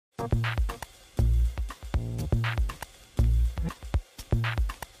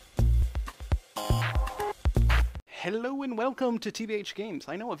Hello and welcome to TBHgames.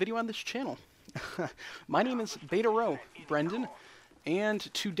 I know, a video on this channel. My name is Beta Row, Brendan, and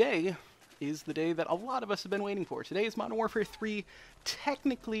today is the day that a lot of us have been waiting for. Today is Modern Warfare 3,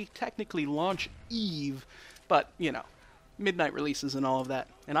 technically launch eve, but, you know, midnight releases and all of that.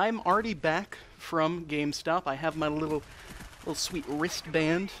 And I'm already back from GameStop. I have my little sweet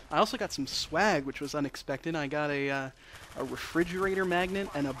wristband. I also got some swag, which was unexpected. I got a refrigerator magnet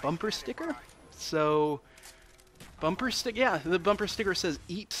and a bumper sticker. So, yeah, the bumper sticker says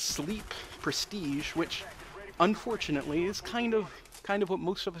 "Eat, Sleep, Prestige," which, unfortunately, is kind of what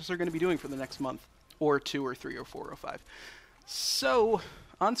most of us are going to be doing for the next month, or 2 or 3 or 4 or 5. So,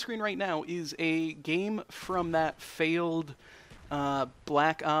 on screen right now is a game from that failed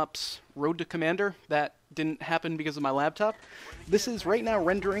Black Ops Road to Commander that didn't happen because of my laptop. This is right now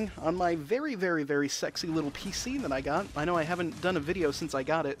rendering on my very sexy little PC that I got. I know I haven't done a video since I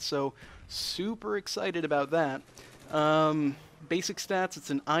got it, so super excited about that. Basic stats, it's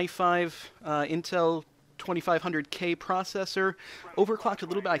an i5 Intel 2500K processor, overclocked a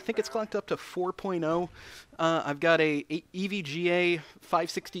little bit. I think it's clocked up to 4.0. I've got a EVGA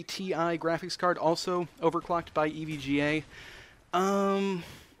 560 Ti graphics card, also overclocked by EVGA.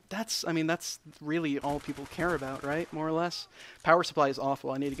 That's really all people care about, right? More or less. Power supply is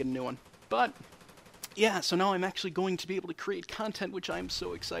awful. I need to get a new one. But yeah, so now I'm actually going to be able to create content, which I'm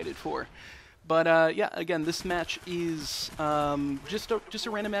so excited for. But yeah, again, this match is just a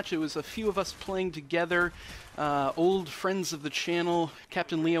random match. It was a few of us playing together. Old friends of the channel,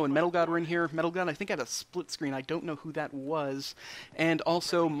 Captain Leo and Metal God were in here. Metal God, I think, had a split screen. I don't know who that was. And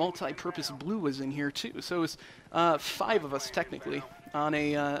also, Multi-Purpose Blue was in here, too. So it was 5 of us, technically, on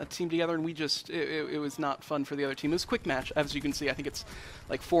a team together, and we just, it was not fun for the other team. It was a quick match, as you can see. I think it's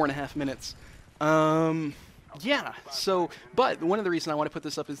like 4.5 minutes. Yeah, so, but one of the reasons I want to put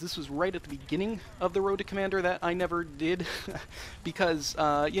this up is this was right at the beginning of the Road to Commander that I never did, because,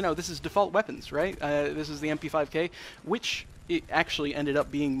 you know, this is default weapons, right? This is the MP5K, which it actually ended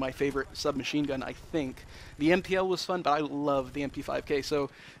up being my favorite submachine gun, I think. The MPL was fun, but I love the MP5K, so,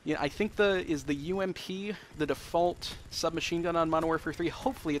 you know, I think is the UMP the default submachine gun on Modern Warfare 3?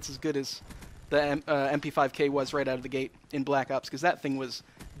 Hopefully it's as good as the MP5K was right out of the gate in Black Ops, because that thing was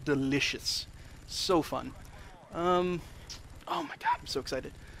delicious. So fun. Oh my god, I'm so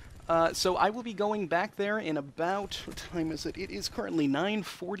excited. So I will be going back there in about, what time is it? It is currently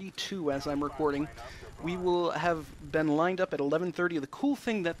 9:42 as I'm recording. We will have been lined up at 11:30. The cool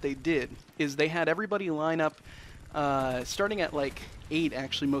thing that they did is they had everybody line up, starting at like 8,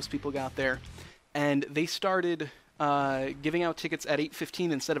 actually, most people got there. And they started giving out tickets at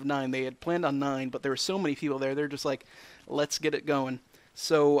 8:15 instead of 9. They had planned on 9, but there were so many people there, they're just like, let's get it going.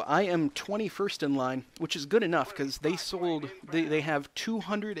 So I am 21st in line, which is good enough because they have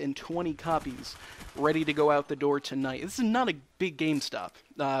 220 copies ready to go out the door tonight. This is not a big GameStop.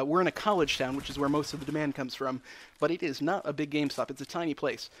 We're in a college town, which is where most of the demand comes from, but it is not a big GameStop. It's a tiny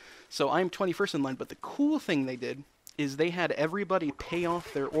place. So I'm 21st in line, but the cool thing they did is they had everybody pay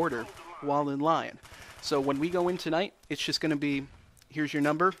off their order while in line. So when we go in tonight, it's just going to be, here's your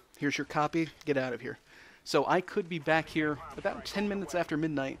number, here's your copy, get out of here. So I could be back here about 10 minutes after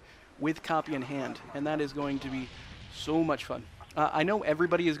midnight with copy in hand, and that is going to be so much fun. I know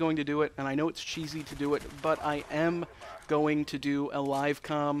everybody is going to do it, and I know it's cheesy to do it, but I am going to do a live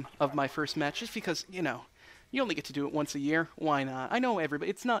comm of my first match, just because, you know, you only get to do it once a year. Why not? I know everybody.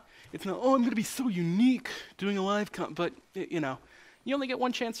 It's not, oh, I'm going to be so unique doing a live comm, but, you know, you only get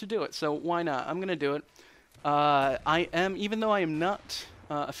one chance to do it, so why not? I'm going to do it. I am, even though I am not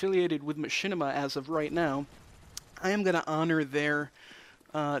affiliated with Machinima as of right now, I am going to honor their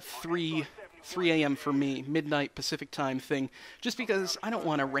 3 a.m. for me, midnight Pacific time thing, just because I don't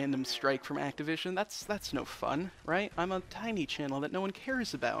want a random strike from Activision. That's no fun, right? I'm a tiny channel that no one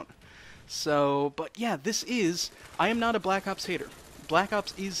cares about. So, but yeah, I am not a Black Ops hater. Black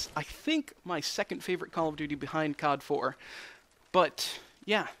Ops is, I think, my second favorite Call of Duty behind COD 4. But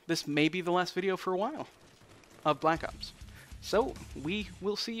yeah, this may be the last video for a while of Black Ops. So, we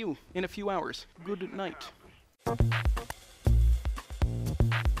will see you in a few hours. Good night.